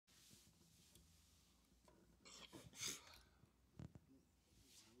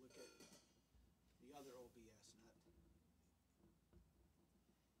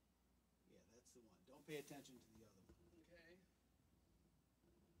pay attention to the other one.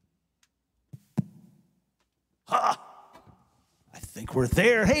 Okay. Ha! I think we're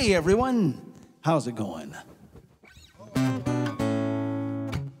there. Hey, everyone. How's it going?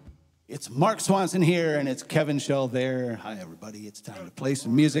 It's Mark Swanson here, and it's Kevin Shell there. Hi, everybody. It's time to play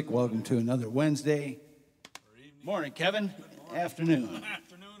some music. Welcome to another Wednesday. Morning, Kevin. Afternoon. Good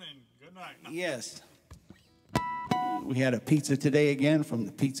afternoon and good night. Yes. We had a pizza today again from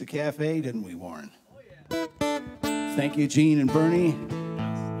the Pizza Cafe, didn't we, Warren? Oh, yeah. Thank you, Gene and Bernie.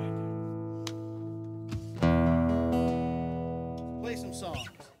 Play some songs.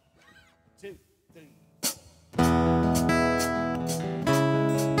 2, 3.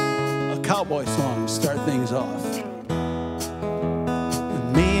 A cowboy song to start things off.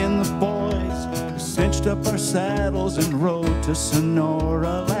 Me and the boys cinched up our saddles and rode to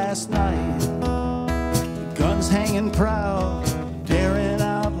Sonora last night. Guns hanging proud, daring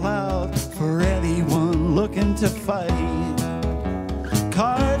out loud for anyone looking to fight.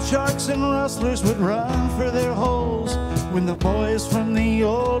 Card sharks and rustlers would run for their holes when the boys from the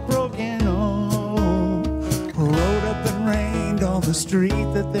old broken home rode up and rained on the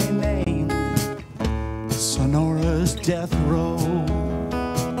street that they named Sonora's Death Row.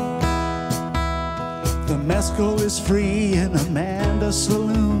 The mezcal is free in Amanda's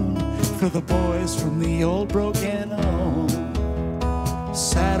saloon for the boys from the old broken home.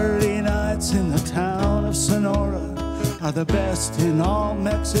 Saturday nights in the town of Sonora are the best in all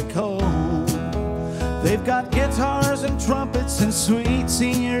Mexico. They've got guitars and trumpets and sweet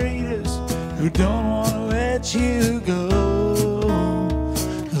senoritas who don't want to let you go.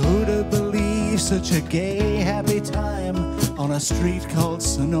 Who'd have believed such a gay, happy time on a street called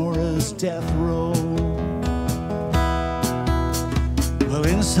Sonora's Death Row? Well,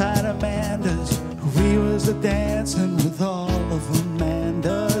 inside Amanda's, we was a-dancing with all of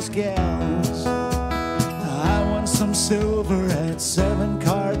Amanda's gals. I won some silver at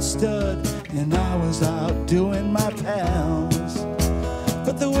 7-card stud, and I was out doing my pals.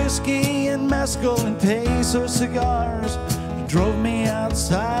 But the whiskey and mezcal and peso cigars drove me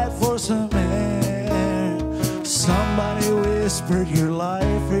outside for some air. Somebody whispered, your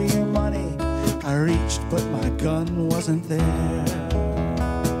life or your money. I reached, but my gun wasn't there.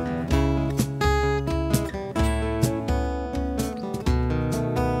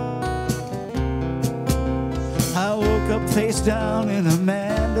 I woke up face down in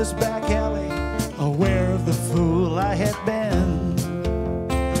Amanda's back alley, aware of the fool I had been.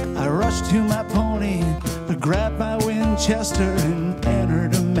 I rushed to my pony, grabbed my Winchester, and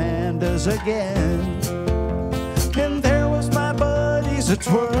entered Amanda's again. And there was my buddies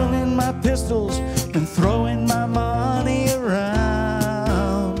a-twirling my pistols and throwing my money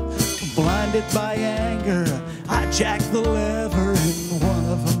around. Blinded by anger, I jacked the lever, and one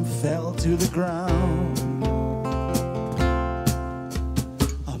of them fell to the ground.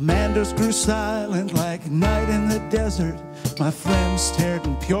 Amanda's grew silent like night in the desert. My friends stared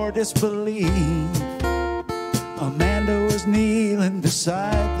in pure disbelief. Amanda was kneeling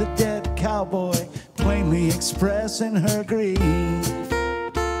beside the dead cowboy, plainly expressing her grief.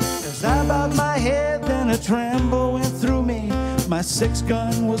 As I bowed my head, then a tremble went through me. My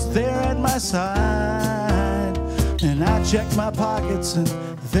 6-gun was there at my side, and I checked my pockets, and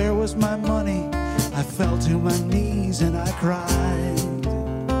there was my money. I fell to my knees and I cried.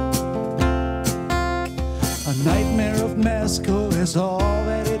 A nightmare of mezcal is all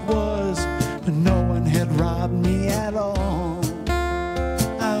that it was, but no one had robbed me at all.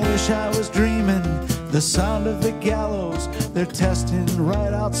 I wish I was dreaming the sound of the gallows, they're testing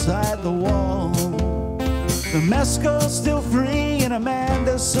right outside the wall. The mezcal's still free in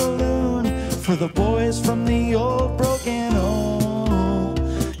Amanda's saloon for the boys from the old broken home.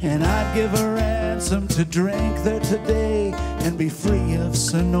 And I'd give a ransom to drink there today and be free of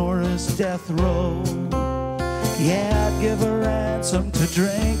Sonora's death row. Yeah, I'd give a ransom to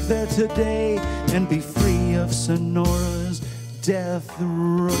drink there today and be free of Sonora's death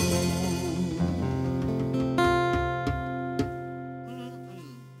row.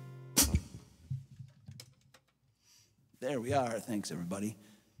 There we are. Thanks, everybody.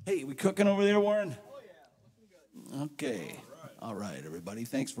 Hey, we cooking over there, Warren? Oh, yeah. Looking good. Okay. All right, everybody.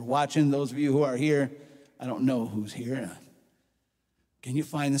 Thanks for watching. Those of you who are here, I don't know who's here. Can you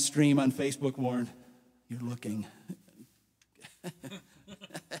find the stream on Facebook, Warren? You're looking.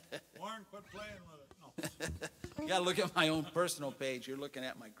 Warren, quit playing with it. No. You got to look at my own personal page. You're looking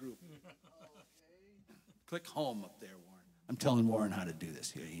at my group. Click home up there, Warren. I'm telling Warren how to do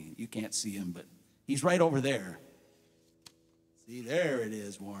this here. You can't see him, but he's right over there. See, there it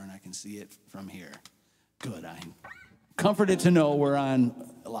is, Warren. I can see it from here. Good. I'm comforted to know we're on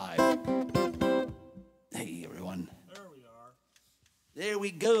live. There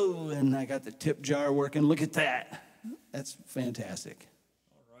we go. And I got the tip jar working. Look at that. That's fantastic.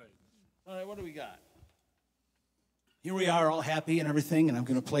 All right, what do we got? Here we are, all happy and everything, and I'm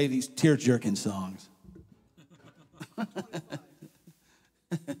going to play these tear-jerking songs. 25.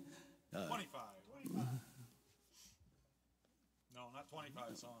 No, not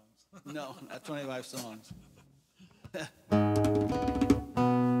 25 songs. No, not 25 songs.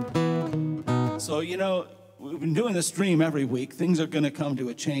 So, you know, we've been doing the stream every week. Things are going to come to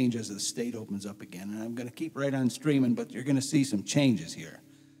a change as the state opens up again, and I'm going to keep right on streaming, but you're going to see some changes here.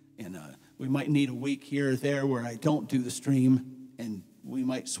 And we might need a week here or there where I don't do the stream, and we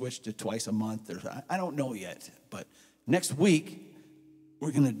might switch to twice a month. Or I don't know yet. But next week,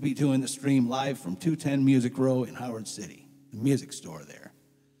 we're going to be doing the stream live from 210 Music Row in Howard City, the music store there.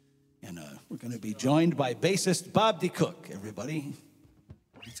 And we're going to be joined by bassist Bob DeCook, everybody.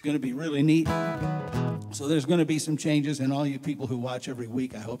 It's going to be really neat. So there's going to be some changes, and all you people who watch every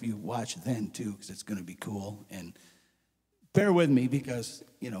week, I hope you watch then, too, because it's going to be cool. And bear with me because,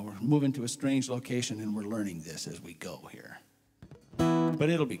 you know, we're moving to a strange location and we're learning this as we go here. But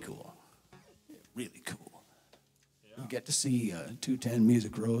it'll be cool. Really cool. Yeah. We get to see 210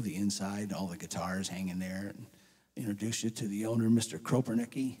 Music Row, the inside, all the guitars hanging there, and introduce you to the owner, Mr.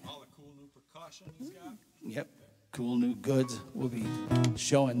 Kropernicki. All the cool new percussion he's got. Yep, cool new goods. We'll be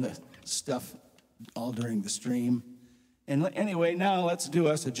showing the stuff all during the stream. And anyway, now let's do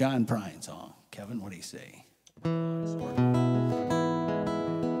us a John Prine song. Kevin, what do you say? You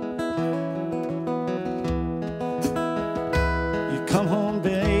come home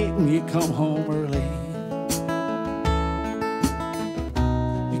late and you come home early.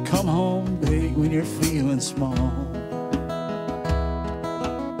 You come home big when you're feeling small.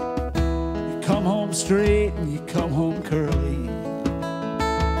 You come home straight and you come home curly.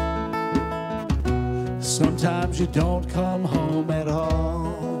 Sometimes you don't come home at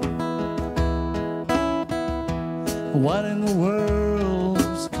all. What in the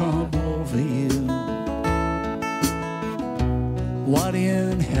world's come over you? What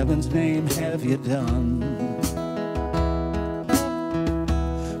in heaven's name have you done?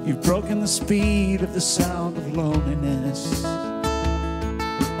 You've broken the speed of the sound of loneliness.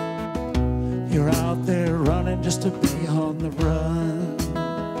 You're out there running just to be on the run.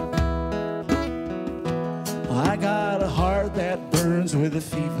 Well, I got a heart that burns with a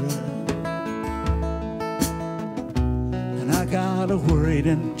fever. I got a worried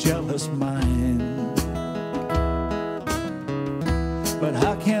and jealous mind. But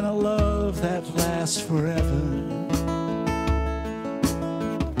how can a love that lasts forever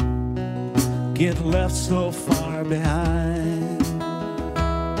get left so far behind?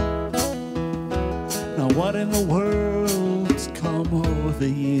 Now what in the world's come over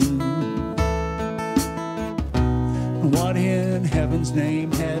you? What in heaven's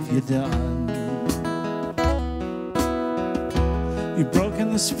name have you done? You've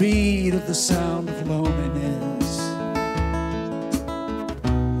broken the speed of the sound of loneliness.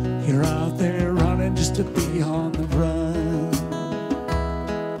 You're out there running just to be on the run.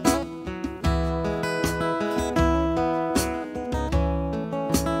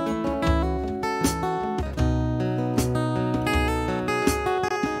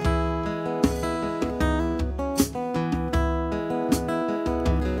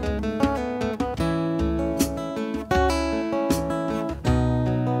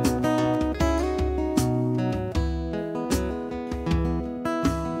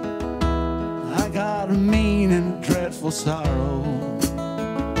 Sorrow.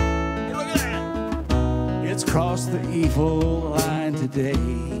 Hey, look at that. It's crossed the evil line today.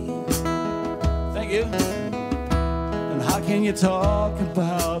 Thank you. And how can you talk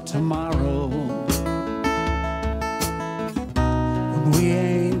about tomorrow when we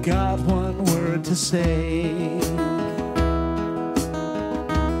ain't got one word to say?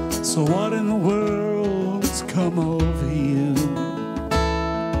 So what in the world's come over you?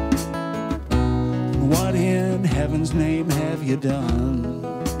 What in heaven's name have you done?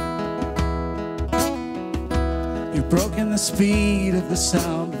 You've broken the speed of the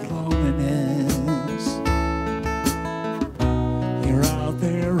sound of loneliness. You're out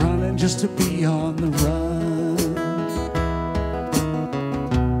there running just to be on the run.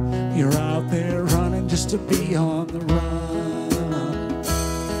 You're out there running just to be on the run.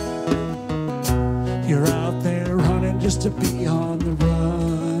 You're out there running just to be on the run.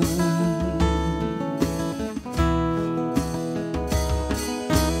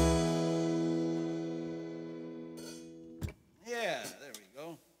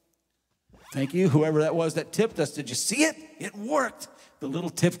 Thank you, whoever that was that tipped us. Did you see it? It worked. The little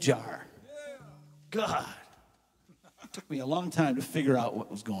tip jar. Yeah. God. took me a long time to figure out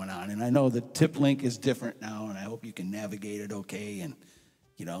what was going on. And I know the tip link is different now, and I hope you can navigate it okay. And,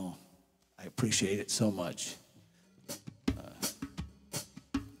 you know, I appreciate it so much.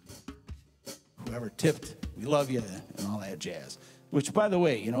 Whoever tipped, we love you, and all that jazz. Which, by the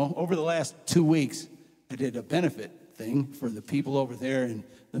way, you know, over the last 2 weeks, I did a benefit thing for the people over there in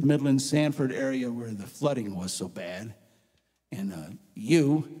the Midland, Sanford area where the flooding was so bad. And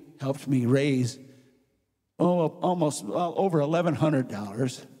you helped me raise almost over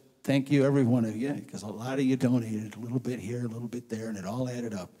 $1,100. Thank you, every one of you, because a lot of you donated a little bit here, a little bit there, and it all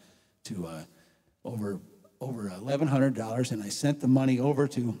added up to over $1,100. And I sent the money over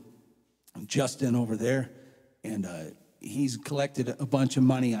to Justin over there, and he's collected a bunch of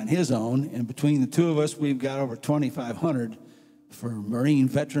money on his own. And between the two of us, we've got over $2,500 for Marine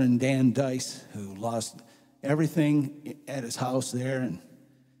veteran Dan Dice, who lost everything at his house there, and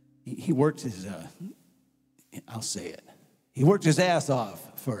he worked his, I'll say it, he worked his ass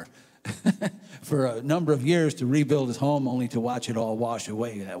off for for a number of years to rebuild his home, only to watch it all wash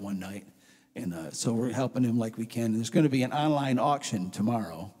away that one night. And so we're helping him like we can. There's going to be an online auction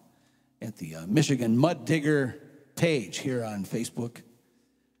tomorrow at the Michigan Mud Digger page here on Facebook.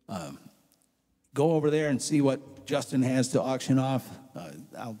 Go over there and see what Justin has to auction off.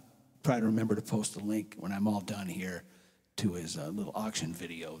 I'll try to remember to post a link when I'm all done here to his little auction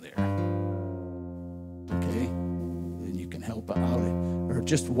video there. Okay? And you can help out, or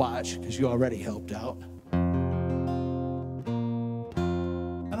just watch, because you already helped out.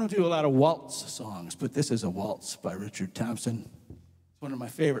 I don't do a lot of waltz songs, but this is a waltz by Richard Thompson. It's one of my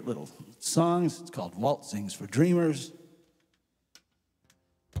favorite little songs. It's called Waltzings for Dreamers.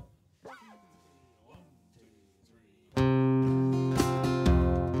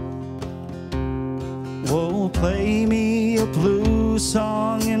 Oh, play me a blues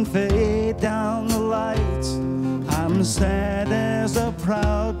song and fade down the lights. I'm sad as a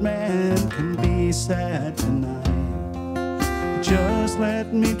proud man can be sad tonight. Just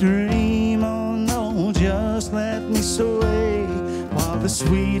let me dream, oh no, just let me sway, while the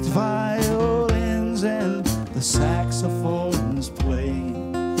sweet violins and the saxophones play.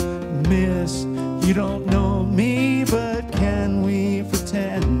 Miss, you don't know me, but can we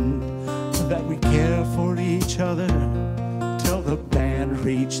pretend that we care for each other till the band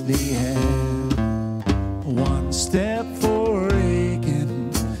reach the end? One step for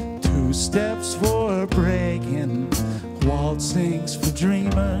aching, 2 steps for breaking, waltzings for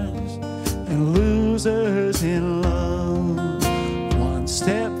dreamers and losers in love. 1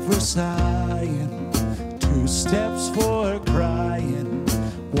 step for sighing, 2 steps for crying,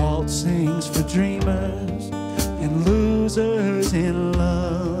 waltzings for dreamers and losers in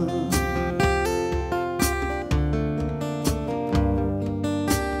love.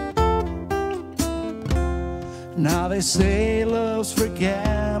 Now they say love's for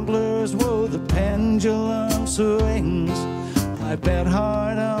gamblers, whoa, the pendulum swings. I bet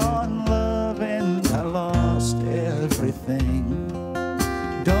hard on love and I lost everything.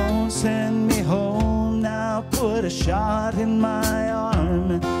 Don't send me home now, put a shot in my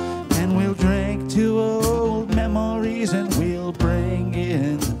arm, and we'll drink to old memories and we'll bring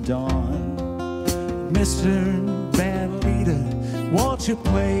in the dawn. Mr. Band Leader, won't you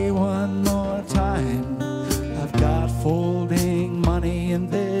play one more time? I've got folding money in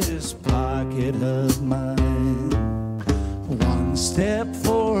this pocket of mine. 1 step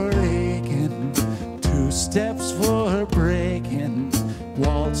for aching, 2 steps for breaking,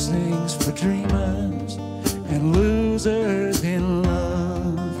 waltzings for dreamers and losers in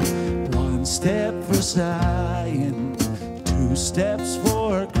love. 1 step for sighing, 2 steps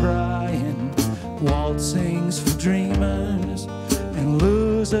for crying, waltzings for dreamers and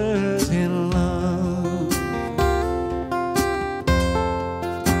losers in love.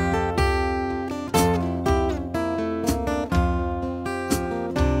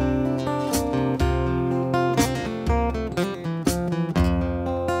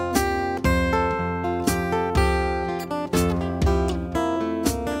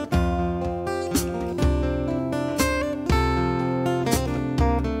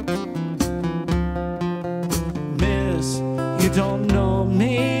 Don't know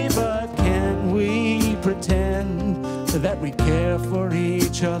me, but can we pretend that we care for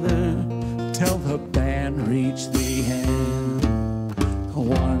each other till the band reach the end?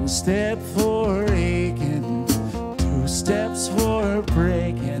 1 step for aching, 2 steps for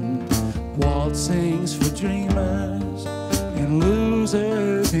breaking, waltzings for dreamers and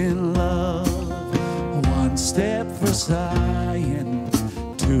losers in love. 1 step for sighing,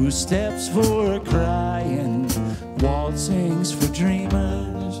 2 steps for crying, waltzings for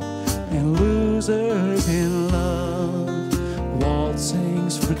dreamers and losers in love.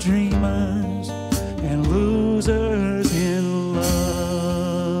 for dreamers and losers in love.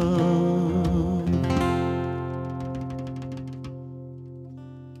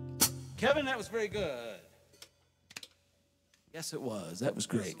 Kevin, that was very good. Yes, it was. That was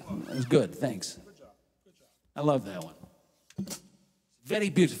great. That was good. Thanks. Good job. Good job. I love that one. Very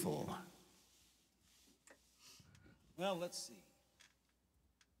beautiful. Well, let's see.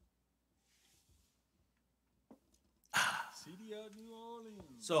 CD of New Orleans.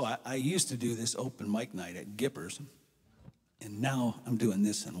 So I used to do this open mic night at Gipper's, and now I'm doing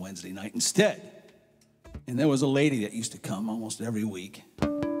this on Wednesday night instead. And there was a lady that used to come almost every week.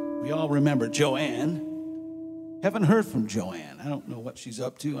 We all remember Joanne. Haven't heard from Joanne. I don't know what she's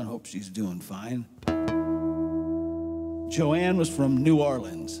up to. I hope she's doing fine. Joanne was from New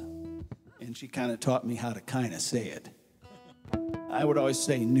Orleans, and she kind of taught me how to kind of say it. I would always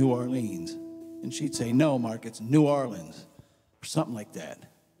say New Orleans, and she'd say, no, Mark, it's New Orleans, or something like that.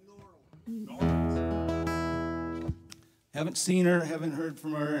 Haven't seen her, haven't heard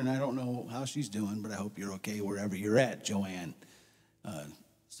from her, and I don't know how she's doing, but I hope you're okay wherever you're at, Joanne.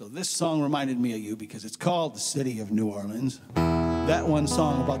 So this song reminded me of you because it's called The City of New Orleans. That one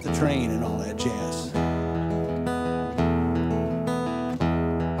song about the train and all that jazz.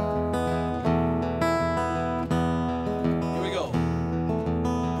 Here we go.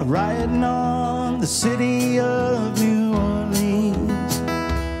 Riding on the city of New Orleans,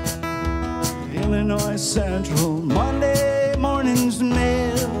 Illinois Central, Monday morning's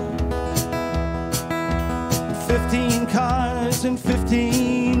mail. 15 cars and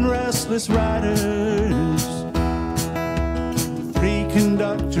 15 restless riders, 3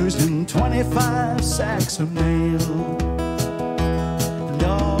 conductors and 25 sacks of mail. And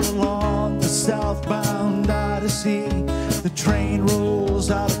all along the southbound Odyssey, the train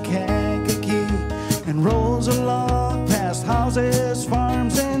rolls out of Kankakee and rolls along past houses,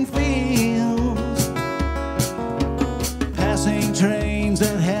 farms, and fields, passing trains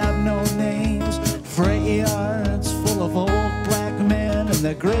that have no names, freight yards full of old black men, and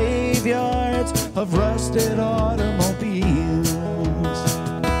the graveyards of rusted automobiles.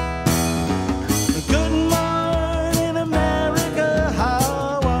 Good morning, America,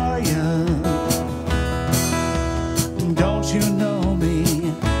 how are you? Don't you know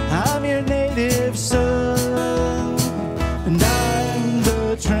me? I'm your native son, and I'm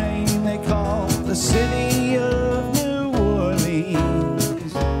the train they call the city of New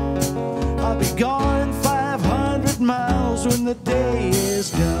Orleans. I'll be gone 500 miles when the day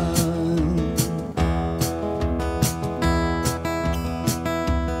is done.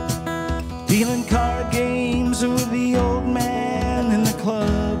 Dealing card games with the old man in the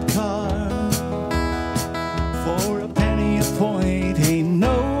club car. For a penny a point, ain't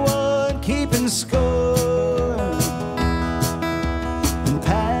no one keeping score. And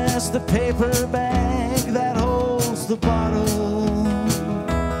pass the paper bag that holds the bottle.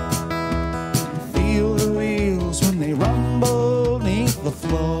 Feel the wheels when they rumble beneath the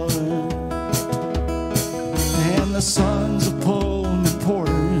floor. And the sons of Pullman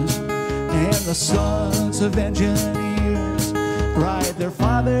porters and the sons of engineers ride their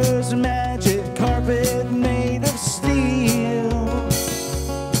father's magic carpet made of steel.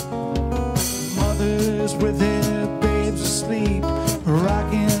 Mothers with their babes asleep,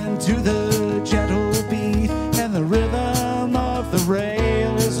 rocking to the gentle beat, and the rhythm of the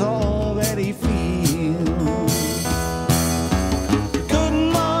rail is all that he feels. Good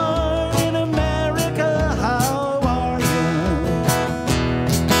morning, America, how are you?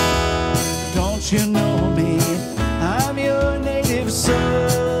 Don't you know me? I'm your native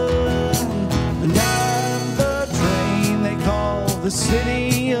son, and I'm the train they call the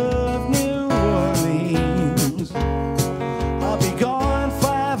city of New Orleans. I'll be gone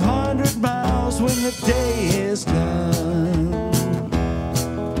 500 miles when the day is done.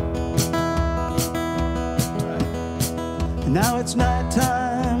 And now it's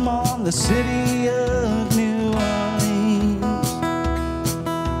nighttime on the city of New Orleans.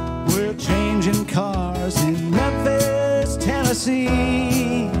 We're changing cars in Memphis,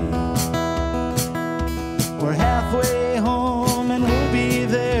 Tennessee. We're halfway home and we'll be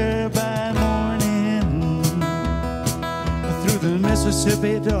there by morning. Through the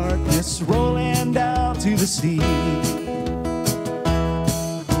Mississippi darkness, rolling down to the sea.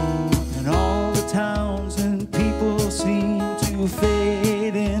 And all the towns and people seem to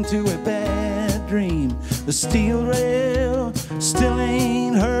fade into a bad dream. The steel rail still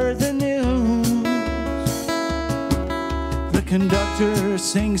ain't heard the news. The conductor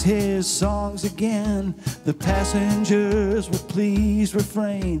sings his songs again. The passengers will please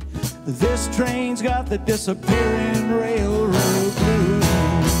refrain. This train's got the disappearing railroad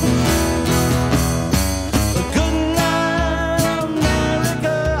blues.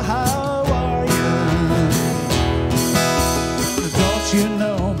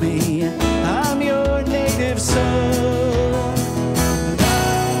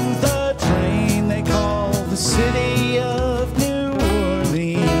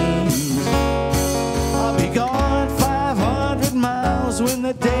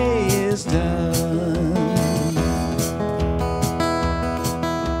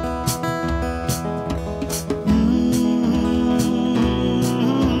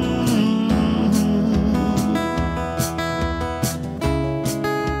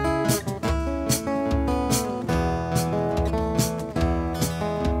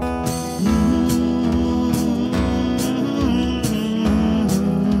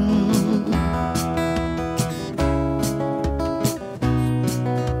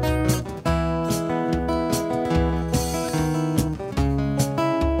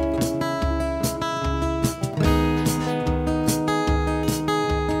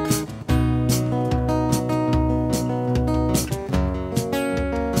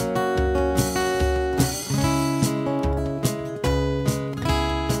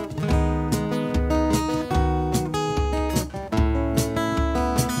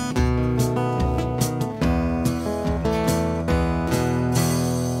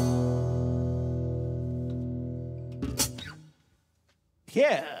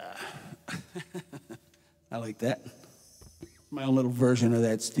 Yeah. I like that. My own little version of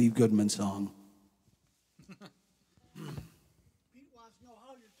that Steve Goodman song. Pete wants to know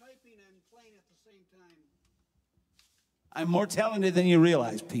how you're typing and playing at the same time. I'm more talented than you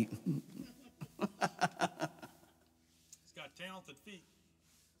realize, Pete. He's got talented feet.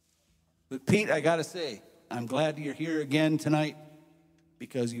 But Pete, I got to say, I'm glad you're here again tonight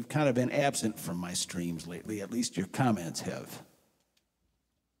because you've kind of been absent from my streams lately. At least your comments have.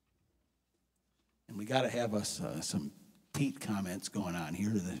 And we got to have us some Pete comments going on here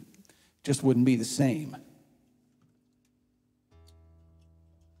that just wouldn't be the same.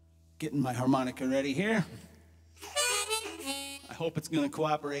 Getting my harmonica ready here. I hope it's going to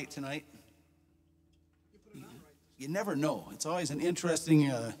cooperate tonight. You never know. It's always an interesting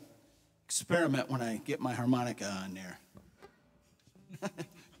experiment when I get my harmonica on there.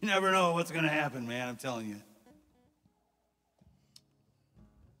 You never know what's going to happen, man, I'm telling you.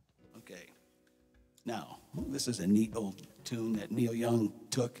 Okay. Now, this is a neat old tune that Neil Young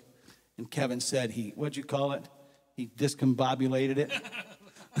took, and Kevin said what'd you call it? He discombobulated it.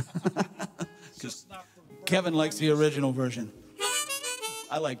 Because Kevin likes the original version.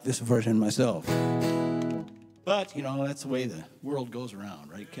 I like this version myself. But, you know, that's the way the world goes around,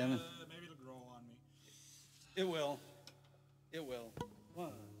 right, Kevin? Maybe it'll grow on me. It will. It will.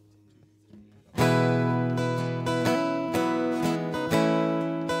 One.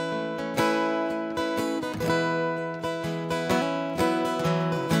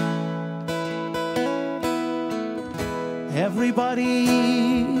 Everybody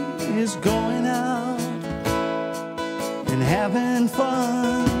is going out and having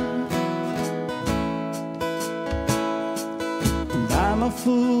fun. And I'm a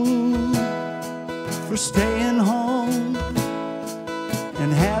fool for staying home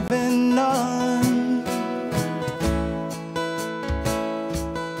and having none.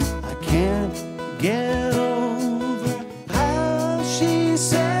 I can't get over how she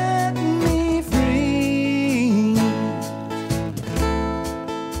set me free.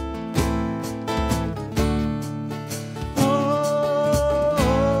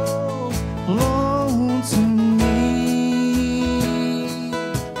 Oh, lonesome me.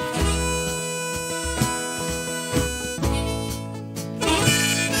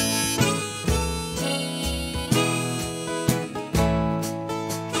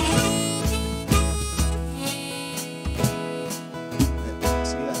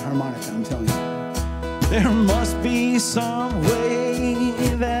 See that harmonica, I'm telling you. There must be some way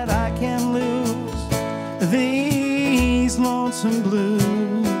that I can lose these lonesome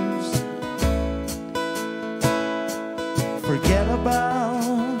blues. Forget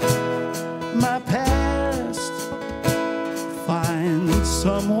about my past, find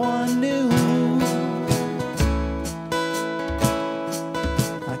someone new.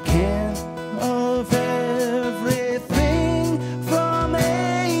 I can't of everything from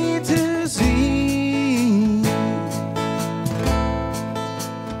A to Z.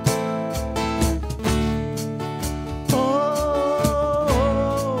 Oh,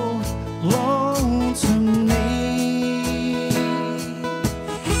 lonesome me.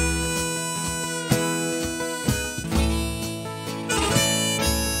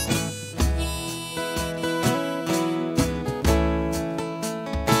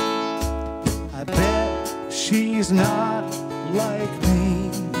 I bet she's not like me.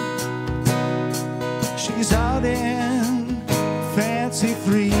 She's out in fancy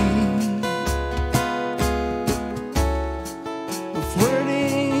free,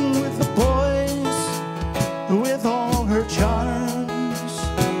 flirting with the boys with all her charms.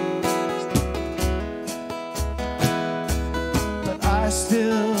 But I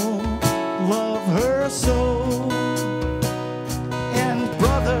still love her so. And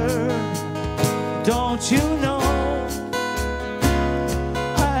brother, don't you know,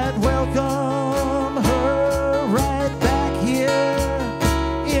 I'd welcome her right back here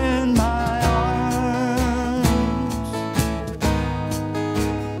in my arms.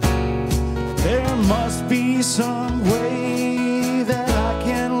 There must be some way that I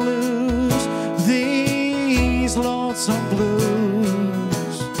can lose these lonesome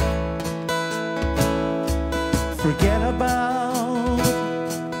blues. Forget about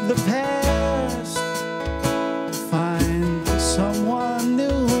the past, find someone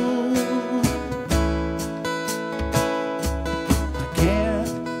new. I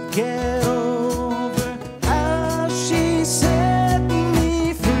can't get over how she set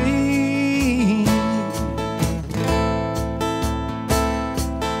me free.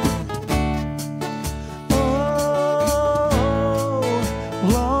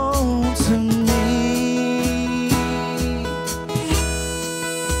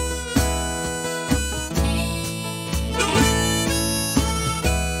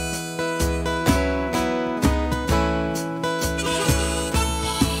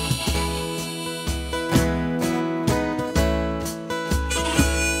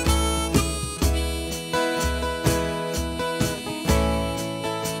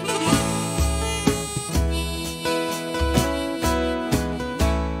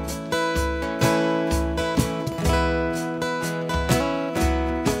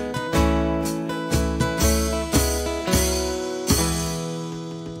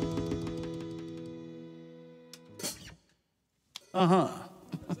 Uh-huh.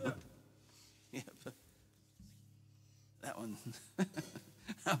 Yeah. That one,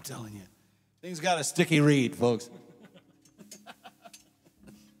 I'm telling you, thing's got a sticky reed, folks.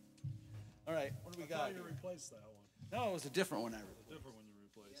 All right, what do we got? I thought you replaced that one. No, it was a different one I A different one you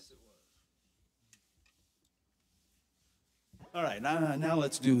replaced. Yes, it was. All right, now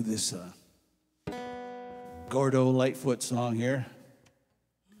let's do this Gordo Lightfoot song here.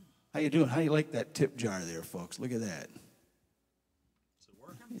 How you doing? How you like that tip jar there, folks? Look at that. Is it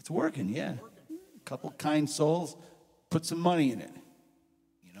working? It's working, yeah. A couple kind souls put some money in it,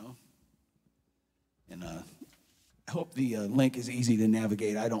 you know. And I hope the link is easy to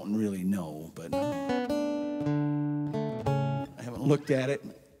navigate. I don't really know, but I haven't looked at it.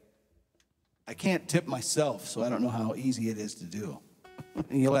 I can't tip myself, so I don't know how easy it is to do.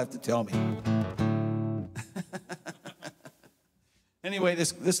 You'll have to tell me. Anyway,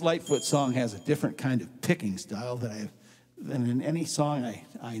 this Lightfoot song has a different kind of picking style than in any song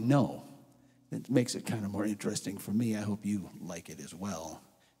I know. It makes it kind of more interesting for me. I hope you like it as well.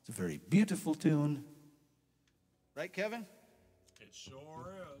 It's a very beautiful tune. Right, Kevin? It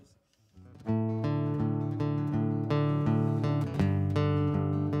sure is.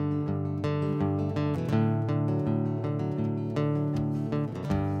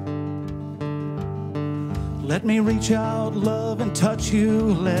 Let me reach out, love, and touch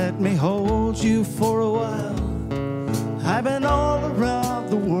you. Let me hold you for a while. I've been all around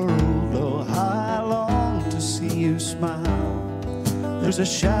the world, oh, how I long to see you smile. There's a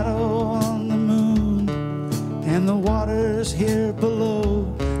shadow on the moon, and the waters here below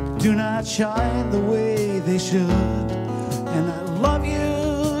do not shine the way they should. And I love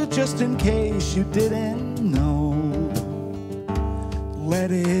you just in case you didn't know.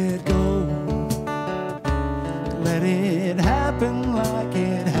 Let it go. Let it happen like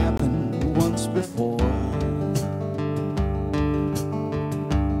it happened once before.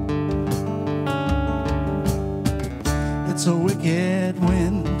 It's a wicked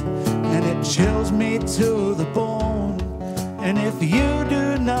wind, and it chills me to the bone. And if you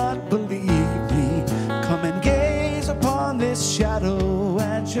do not believe me, come and gaze upon this shadow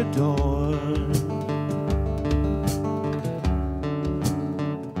at your door.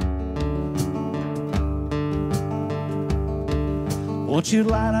 Won't you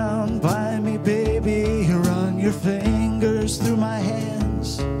lie down by me, baby? Run your fingers through my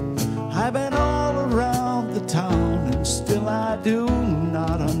hands. I've been all around the town, and still I do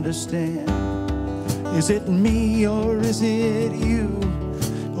not understand. Is it me or is it you?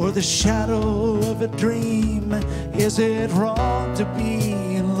 Or the shadow of a dream? Is it wrong to be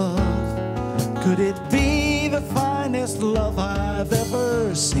in love? Could it be the finest love I've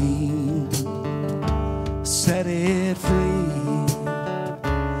ever seen? Set it free.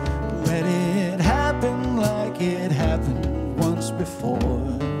 Let it happen like it happened once before.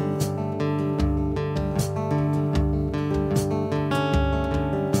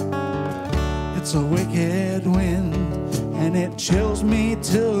 It's a wicked wind, and it chills me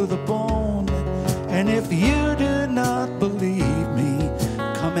to the bone. And if you do not believe me,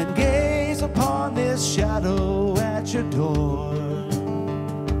 come and gaze upon this shadow at your door.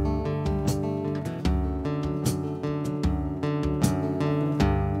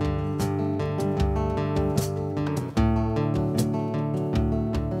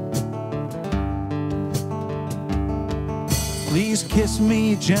 Please kiss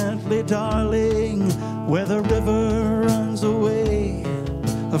me gently, darling, where the river runs away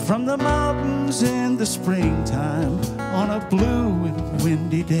from the mountains in the springtime on a blue and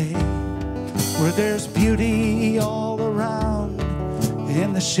windy day, where there's beauty all around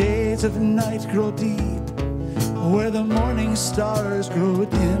and the shades of night grow deep, where the morning stars grow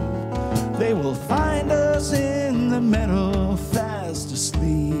dim. They will find us in the meadow fast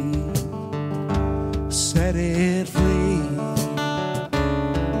asleep. Set it free.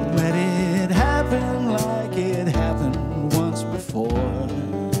 Let it happen like it happened once before.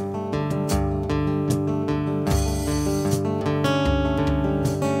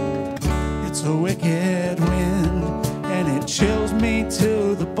 It's a wicked wind, and it chills me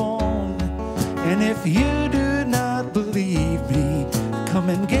to the bone. And if you do not believe me, come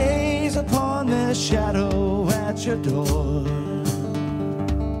and gaze upon the shadow at your door.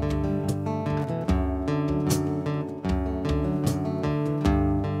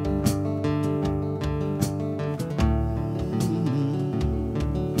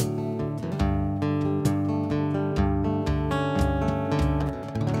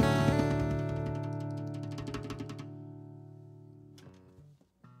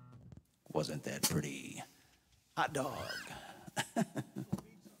 Wasn't that pretty? Hot dog.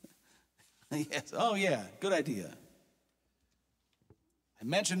 Yes. Oh, yeah. Good idea. I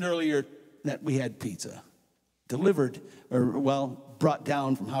mentioned earlier that we had pizza delivered, or well, brought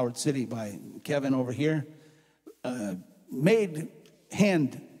down from Howard City by Kevin over here, made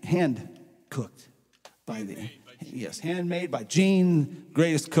hand cooked by handmade by Gene,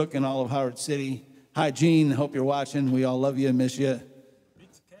 greatest cook in all of Howard City. Hi, Gene. Hope you're watching. We all love you and miss you.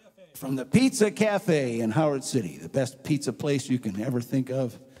 Pizza Cafe. From the Pizza Cafe in Howard City, the best pizza place you can ever think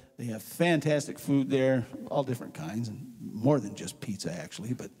of. They have fantastic food there, all different kinds, and more than just pizza,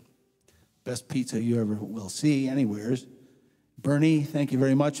 actually, but best pizza you ever will see anywhere. Bernie, thank you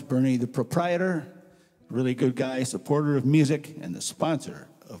very much. Bernie, the proprietor, really good guy, supporter of music, and the sponsor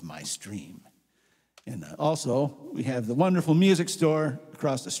of my stream. And also, we have the wonderful music store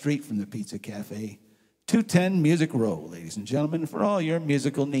across the street from the Pizza Cafe, 210 Music Row, ladies and gentlemen, for all your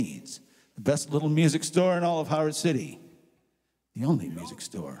musical needs. The best little music store in all of Howard City. The only music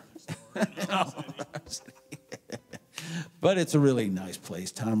store. But it's a really nice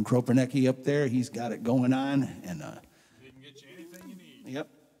place. Tom Kropernecki up there, he's got it going on. And He can get you anything you need.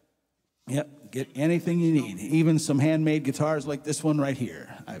 Yep, get anything you need. Even some handmade guitars like this one right here.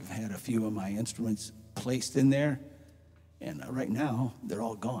 I've had a few of my instruments placed in there. And right now, they're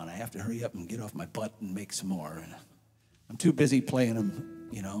all gone. I have to hurry up and get off my butt and make some more. And I'm too busy playing them,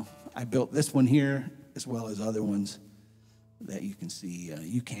 you know. I built this one here as well as other ones that you can see.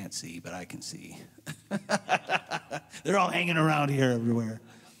 You can't see, but I can see. They're all hanging around here everywhere.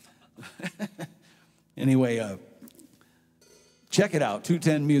 Anyway, check it out,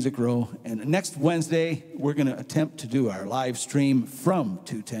 210 Music Row. And next Wednesday, we're going to attempt to do our live stream from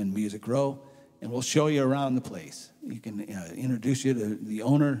 210 Music Row, and we'll show you around the place. You can introduce you to the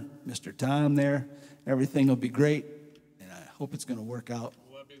owner, Mr. Tom there. Everything will be great, and I hope it's going to work out.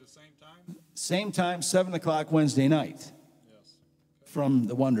 Will that be the same time? Same time, 7 o'clock Wednesday night. Yes. From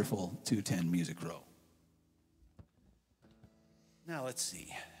the wonderful 210 Music Row. Now, let's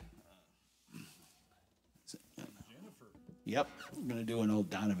see. Jennifer. Yep, I'm going to do an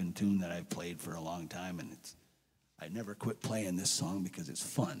old Donovan tune that I've played for a long time, and I never quit playing this song because it's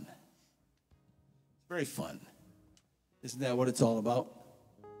fun. It's very fun. Isn't that what it's all about?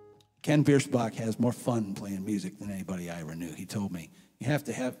 Ken Biersbach has more fun playing music than anybody I ever knew. He told me, you have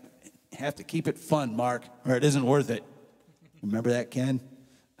to keep it fun, Mark, or it isn't worth it. Remember that, Ken?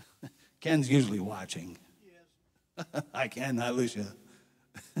 Ken's usually watching. Yes. Hi, Ken. Hi, Lucia.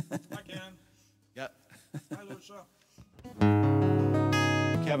 Hi, Ken. Yep. Hi, Lucia.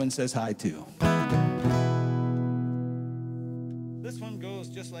 Kevin says hi, too. This one goes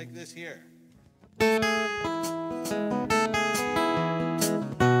just like this here.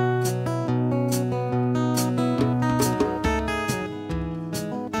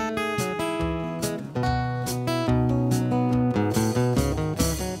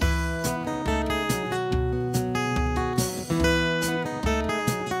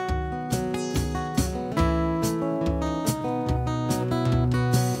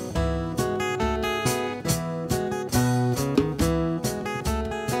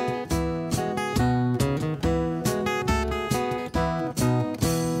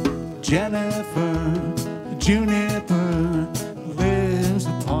 Jennifer, Juniper, lives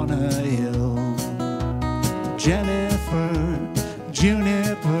upon a hill. Jennifer,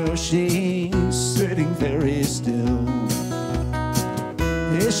 Juniper, she's sitting very still.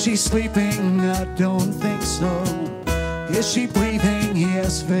 Is she sleeping? I don't think so. Is she breathing?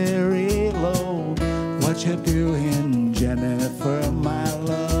 Yes, very low. What you doing, Jennifer, my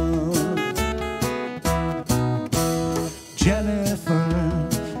love? Jennifer,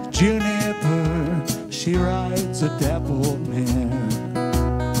 Juniper, she rides a dappled mare.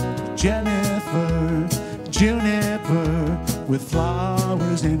 Jennifer, Juniper, with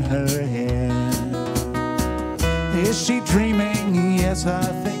flowers in her hair. Is she dreaming? Yes, I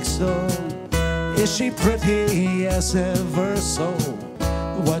think so. Is she pretty? Yes, ever so.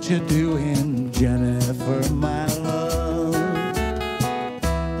 What you doing, Jennifer, my love?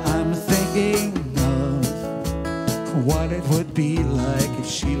 I'm thinking of what it would be like if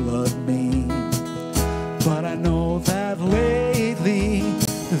she loved me. But I know that lately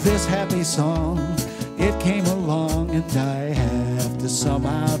this happy song, it came along, and I have to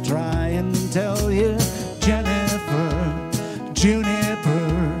somehow try and tell you, Jennifer,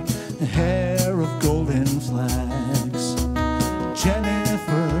 Juniper, hair of golden flags.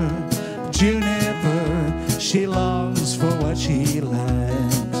 Jennifer, Juniper, she longs for what she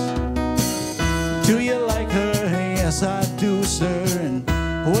likes. Do you like her? Yes, I do, sir. And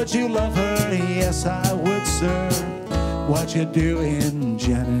would you love her? Yes, I would, sir. What you doing,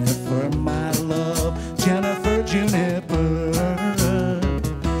 Jennifer, my love? Jennifer, Juniper,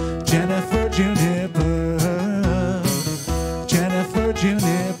 Jennifer, Juniper, Jennifer, Juniper.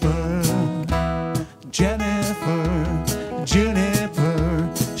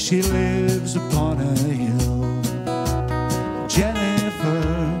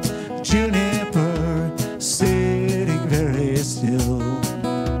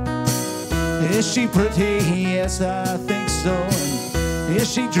 Yes, I think so. And is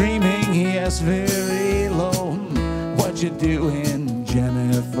she dreaming? He asked very low. What you doing,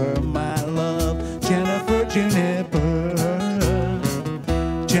 Jennifer, my love? Jennifer Juniper,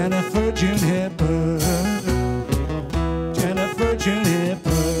 Jennifer Juniper, Jennifer Juniper.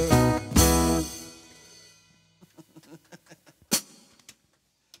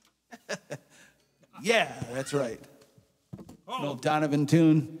 Yeah, that's right. No Donovan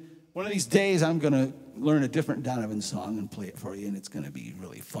tune. One of these days, I'm going to learn a different Donovan song and play it for you, and it's going to be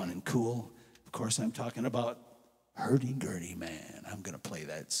really fun and cool. Of course, I'm talking about Hurdy-Gurdy Man. I'm going to play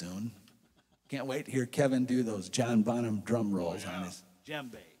that soon. Can't wait to hear Kevin do those John Bonham drum rolls on his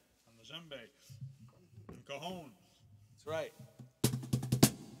djembe. On the djembe. Cajon. That's right.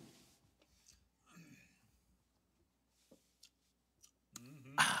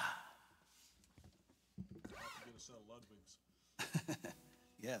 Get a set of Ludwig's.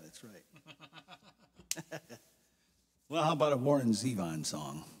 Yeah, that's right. Well, how about a Warren Zevon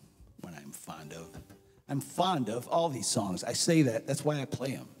song? One I'm fond of. I'm fond of all these songs. I say that. That's why I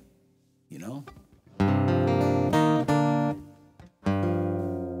play them. You know?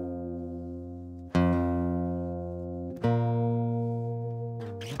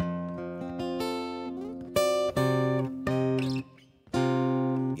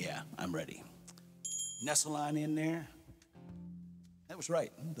 Yeah, I'm ready. Nestle on in there. That was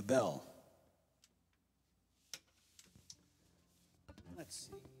right, the bell. Let's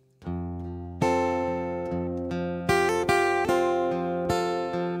see.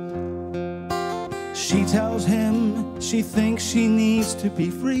 She tells him she thinks she needs to be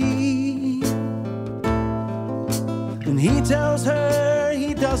free. And he tells her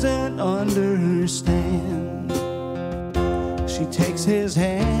he doesn't understand. She takes his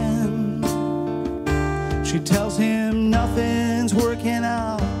hand. She tells him nothing's working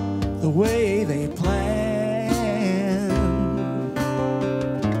out the way they planned.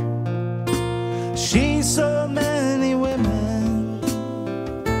 She's so many women,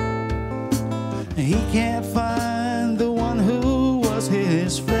 he can't find the one who was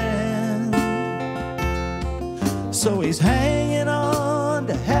his friend. So he's hanging on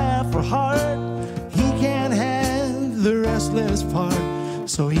to half her heart. He can't have the restless part.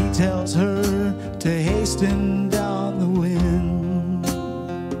 So he tells her to hasten down the wind.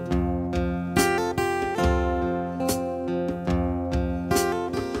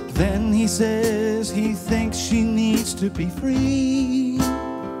 Then he says he thinks she needs to be free.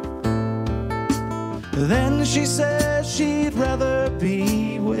 Then she says she'd rather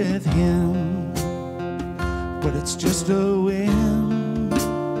be with him, but it's just a whim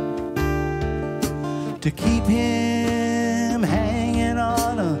to keep him hanging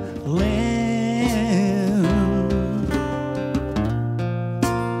on a limb.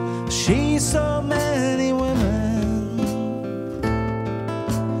 She's so many women,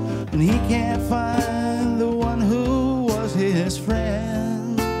 and he can't find the one who was his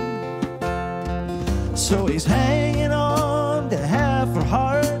friend. So he's hanging on to half her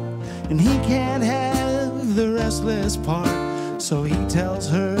heart, and he can't have the restless part. So he tells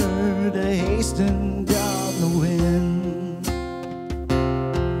her to hasten down the wind.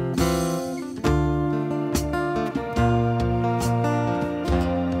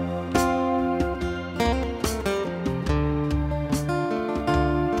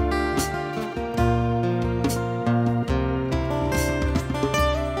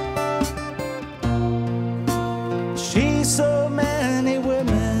 She's so many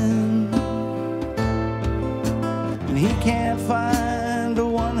women, and he can't find the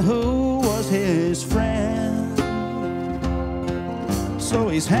one who was his friend. So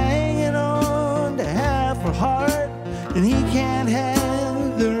he's hanging on to half her heart, and he can't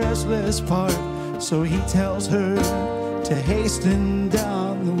have the restless part. So he tells her to hasten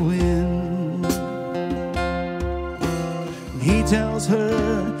down the wind. He tells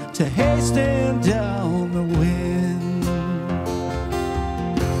her to hasten down the wind.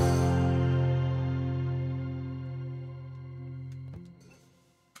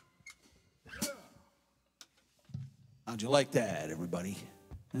 How'd you like that, everybody?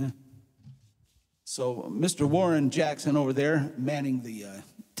 Huh? So, Mr. Warren Jackson over there, manning the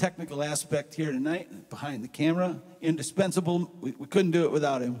technical aspect here tonight, behind the camera, indispensable. We couldn't do it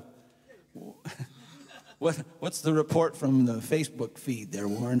without him. What's the report from the Facebook feed there,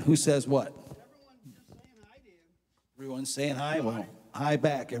 Warren? Who says what? Everyone's saying hi? Well, hi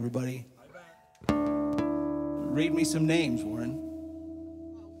back, everybody. Hi back. Read me some names, Warren.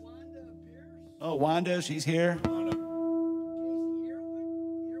 Wanda Pierce, Oh, Wanda, she's here.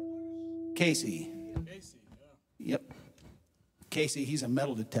 Casey Casey. Casey, yeah. Yep. Casey, he's a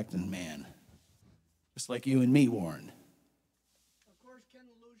metal detecting man. Just like you and me, Warren. Of course, Ken and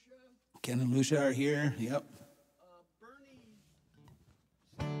Lucia. Ken and Lucia are here. Yep. Bernie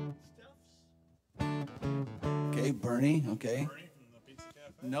Stuffs. Okay, Bernie. Okay. Bernie from the Pizza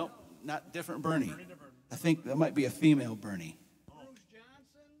Cafe? Nope, not different Bernie. Bernie different. I think that might be a female Bernie. Bruce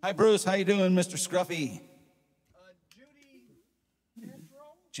Johnson. Hi, Bruce. How you doing, Mr. Scruffy? Judy Petro.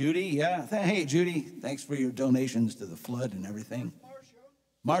 Judy, yeah. Hey, Judy. Thanks for your donations to the flood and everything. Marcia.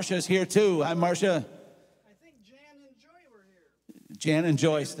 Marcia's here too. Hi, Marcia. I think Jan and Joy were here. Jan and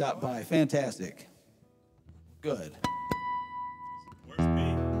Joy stopped by. Fantastic. Good. Where's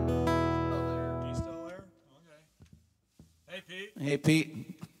Pete? He's still there? Okay. Hey, Pete. Hey,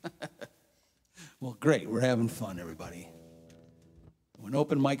 Pete. Well, great. We're having fun, everybody. When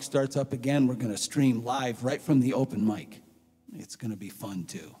open mic starts up again, we're going to stream live right from the open mic. It's going to be fun,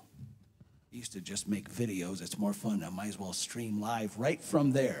 too. I used to just make videos. It's more fun. I might as well stream live right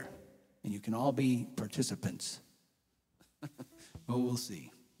from there. And you can all be participants. Well, we'll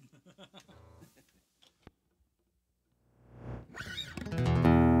see.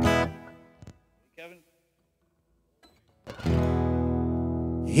 Kevin?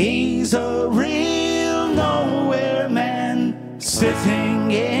 He's a real nowhere man,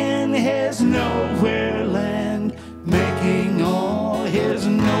 sitting in his nowhere land, making all his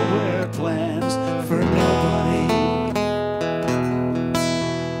nowhere plans for nobody.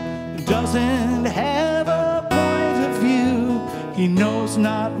 Doesn't have a point of view, he knows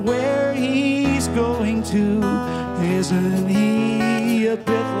not where he's going to. Isn't he a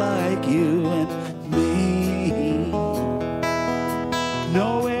bit like you and me?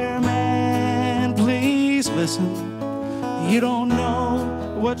 Nowhere man, please listen. You don't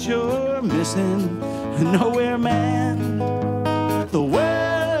know what you're missing. Nowhere man, the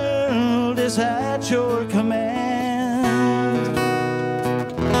world is at your command.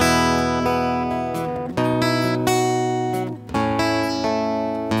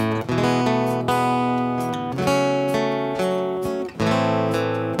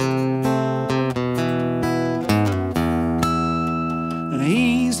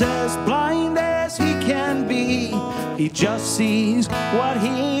 He's as blind as he can be. He just sees what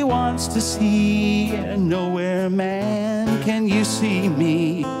he wants to see. And nowhere, man, can you see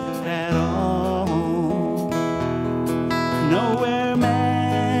me at all. Nowhere,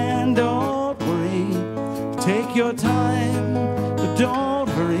 man, don't worry. Take your time, but don't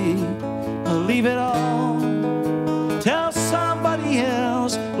hurry. Leave it all. Tell somebody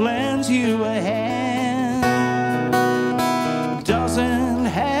else lends you a hand. Doesn't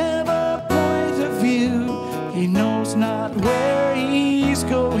have a point of view. He knows not where he's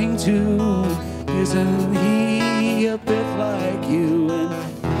going to. Isn't he a bit like you and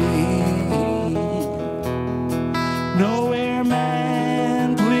me? Nowhere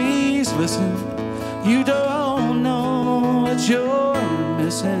man, please listen. You don't know what you're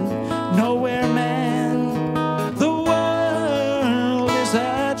missing. Nowhere man, the world is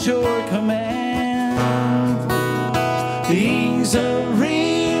at your command. He's a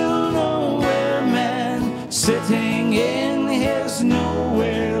real nowhere man, sitting in his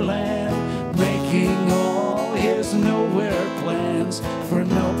nowhere land, making all his nowhere plans for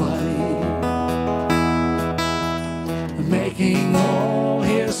nobody. Making all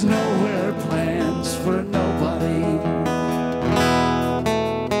his nowhere plans for nobody.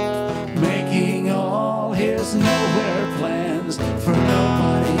 Making all his nowhere plans for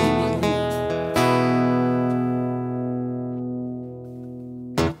nobody.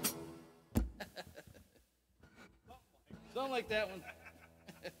 Don't like that one.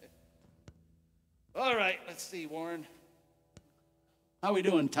 All right, let's see, Warren. How we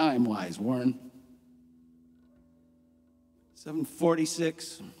doing time-wise, Warren?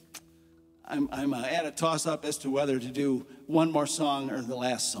 7:46. I'm at a toss-up as to whether to do one more song or the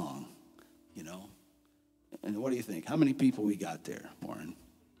last song, you know. And what do you think? How many people we got there, Warren?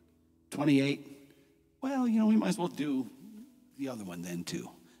 28? Well, you know, we might as well do the other one then, too.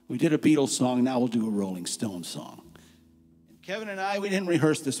 We did a Beatles song, now we'll do a Rolling Stones song. And Kevin and I, we didn't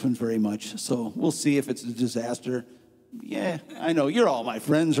rehearse this one very much, so we'll see if it's a disaster. Yeah, I know, you're all my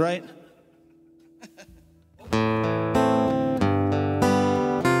friends, right?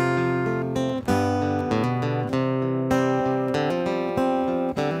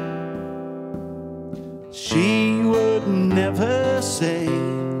 She would never say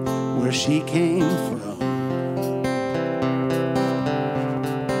where she came from.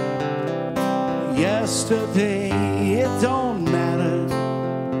 Yesterday, it don't matter,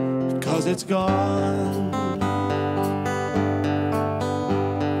 'cause it's gone.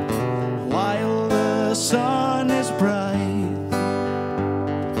 While the sun is bright,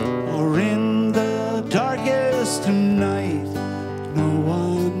 or in the dark,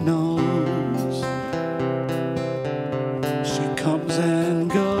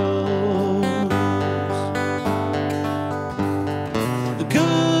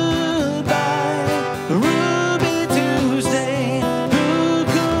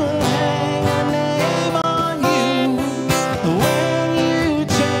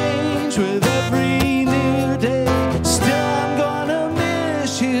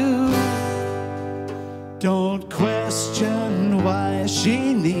 why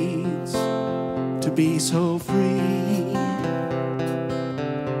she needs to be so free.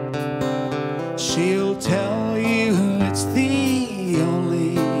 She'll tell you it's the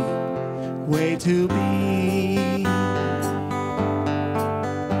only way to be.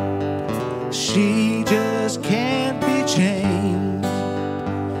 She just can't be chained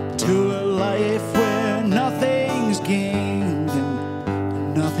to a life where nothing's gained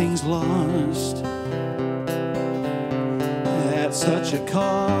and nothing's lost at such a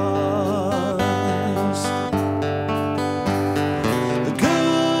cost.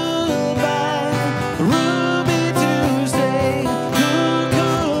 Goodbye, Ruby Tuesday. Who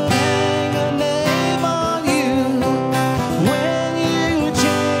could hang a name on you when you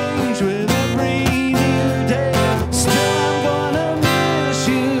change with every new day? Still, I'm gonna miss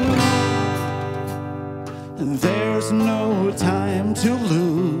you. And there's no time to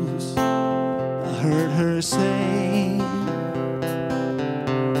lose, I heard her say.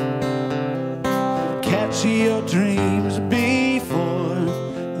 Catch your dreams before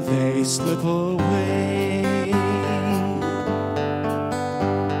they slip away.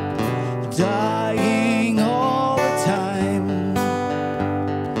 Dying all the time.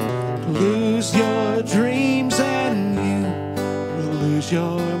 Lose your dreams and you will lose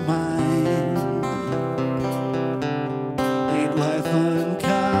your mind. Ain't life unkind?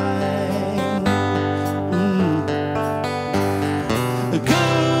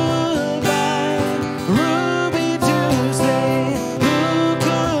 Goodbye, Ruby Tuesday. Who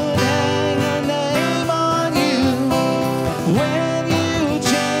could hang a name on you when you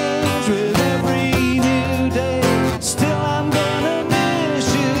change with every new day? Still, I'm gonna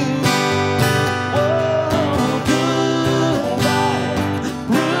miss you. Oh, goodbye,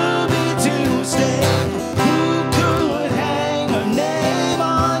 Ruby Tuesday. Who could hang a name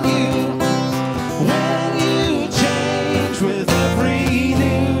on you when you change with every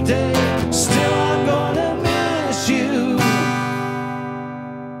new day? Still, I'm gonna miss you.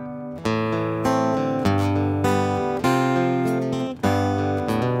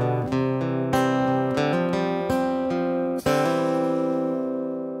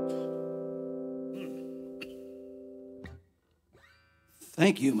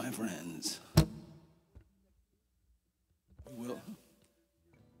 Thank you, my friends. We'll,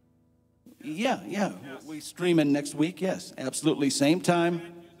 yeah. We streaming next week, yes, absolutely. Same time.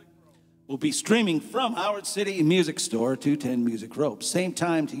 We'll be streaming from Howard City Music Store, 210 Music Road. Same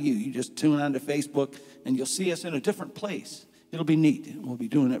time to you. You just tune on to Facebook, and you'll see us in a different place. It'll be neat. We'll be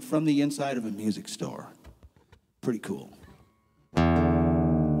doing it from the inside of a music store. Pretty cool.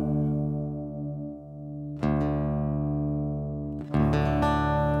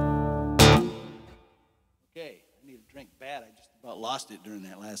 Okay, I need a drink bad. I just about lost it during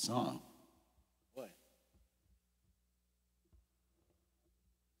that last song. Boy.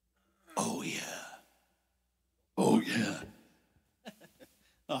 Oh, yeah. Oh, yeah.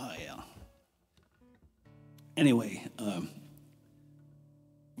 Oh, yeah. Anyway,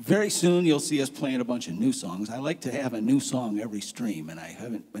 very soon you'll see us playing a bunch of new songs. I like to have a new song every stream, and I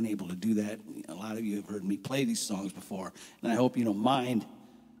haven't been able to do that. A lot of you have heard me play these songs before, and I hope you don't mind.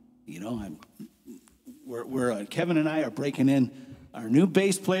 You know, Kevin and I are breaking in our new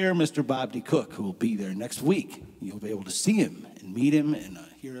bass player, Mr. Bob D. Cook, who will be there next week. You'll be able to see him and meet him and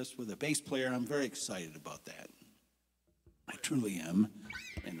hear us with a bass player. I'm very excited about that. I truly am.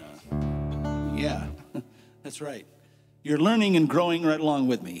 And yeah, that's right. You're learning and growing right along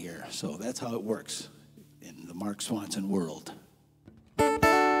with me here. So that's how it works in the Mark Swanson world.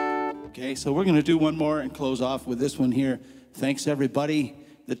 Okay, so we're going to do one more and close off with this one here. Thanks, everybody.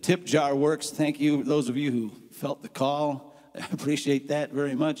 The tip jar works. Thank you, those of you who felt the call. I appreciate that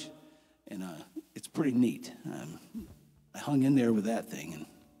very much. And it's pretty neat. I hung in there with that thing, and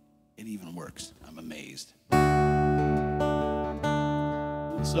it even works. I'm amazed.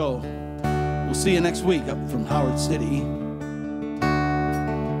 So, we'll see you next week up from Howard City. Here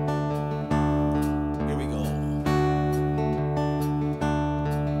we go.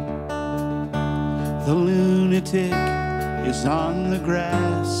 The lunatic is on the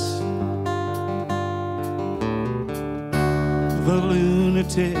grass. The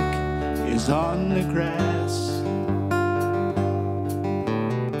lunatic is on the grass.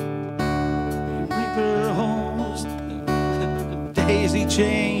 Reaper holds daisy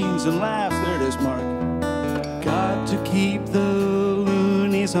chains and laughs. There it is, Mark. Got to keep the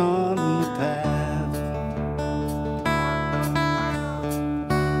loonies on the path.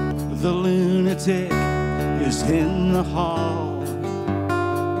 The lunatic is in the hall.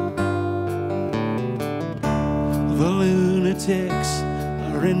 The lunatics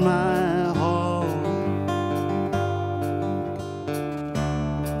are in my hall.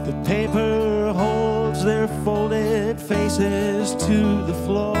 The paper holds their folded faces to the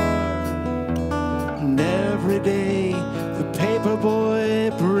floor. And every day the paper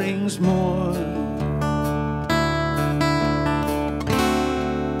boy brings more.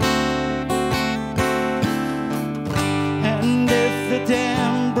 And if the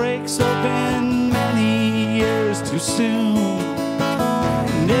dam breaks open many years too soon,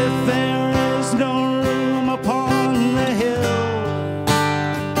 and if there is no room upon the hill,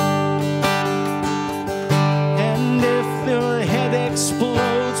 and if your head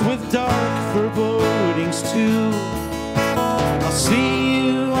explodes with dark forebodings too, I'll see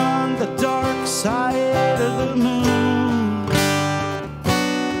you on the dark side of the moon.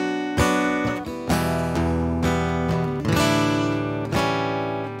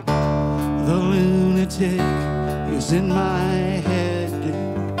 The lunatic is in my head.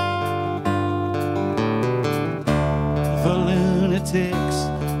 The lunatics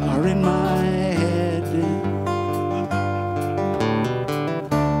are in my head.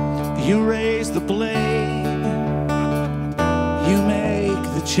 You raise the blade, you make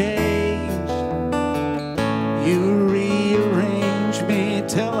the change, you rearrange me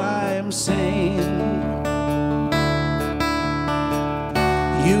till I'm sane.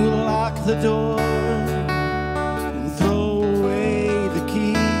 You lock the door and throw away the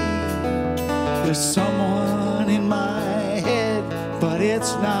key. There's someone in my head, but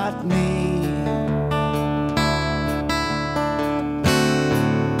it's not me.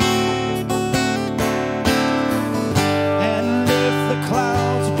 And if the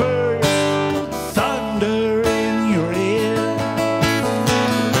clouds burst thunder in your ear,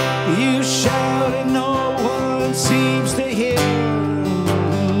 you shout and no one seems to hear.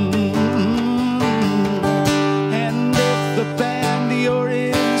 And if the band you're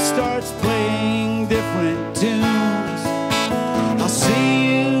in starts playing different tunes, I'll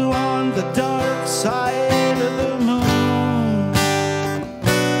see you on the dark side of the moon.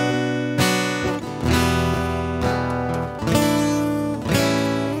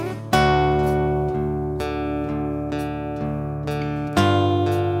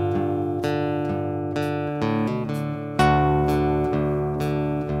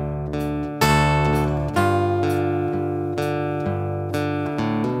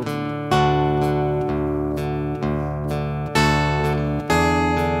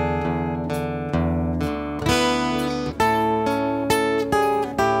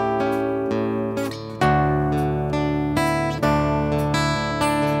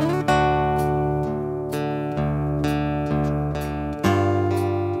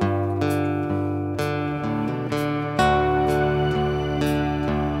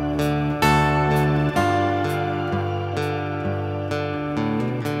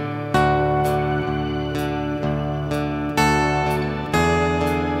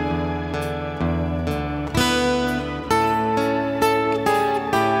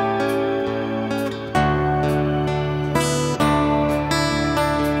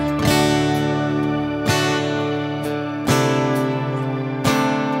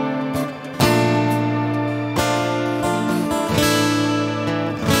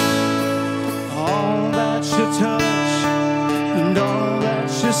 Touch and all that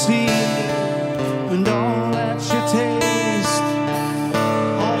you see and all that you taste,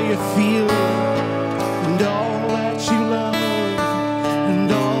 all you feel and all that you love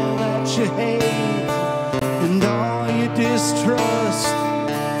and all that you hate and all you distrust,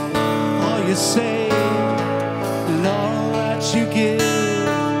 all you say and all that you give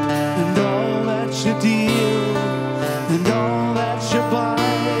and all that you deal and all that you buy,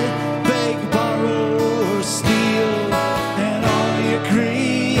 beg, borrow, steal, and all you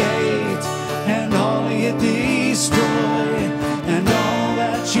create and all you destroy and all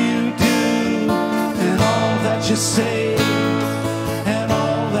that you do and all that you say and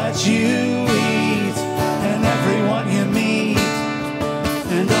all that you eat and everyone you meet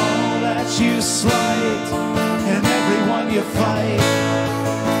and all that you slight and everyone you fight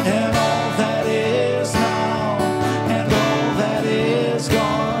and all that is now and all that is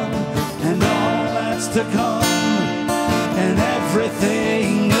gone and all that's to come and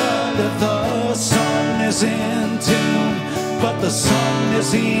everything under the sun is in tune, but the sun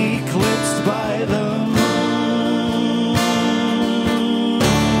is eclipsed by the moon.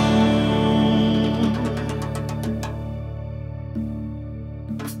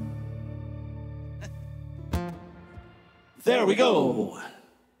 There we go.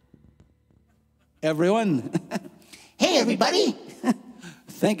 Everyone. Hey, everybody.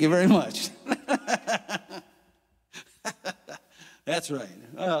 Thank you very much. That's right.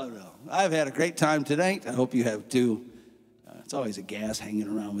 Oh, no. I've had a great time tonight. I hope you have too. it's always a gas hanging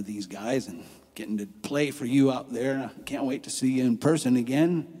around with these guys and getting to play for you out there. I can't wait to see you in person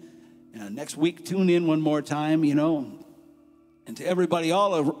again. Next week, tune in one more time, you know. And to everybody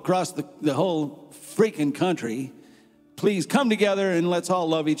all across the whole freaking country, please come together and let's all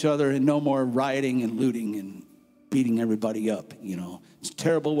love each other and no more rioting and looting and beating everybody up, you know. It's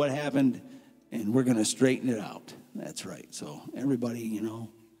terrible what happened, and we're going to straighten it out. That's right. So everybody, you know,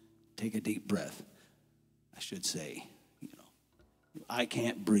 take a deep breath. I should say, you know, I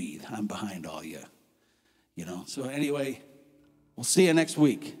can't breathe. I'm behind all you, you know. So anyway, we'll see you next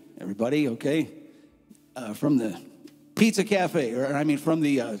week, everybody, okay? From the Pizza Cafe, or I mean from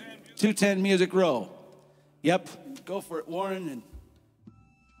the 210 Music Row. Yep, go for it, Warren. And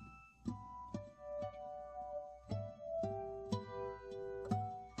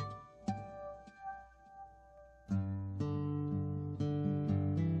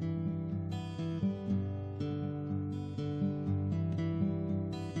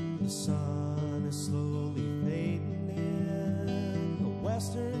the sun is slowly fading in the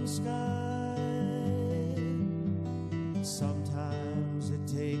western sky. Some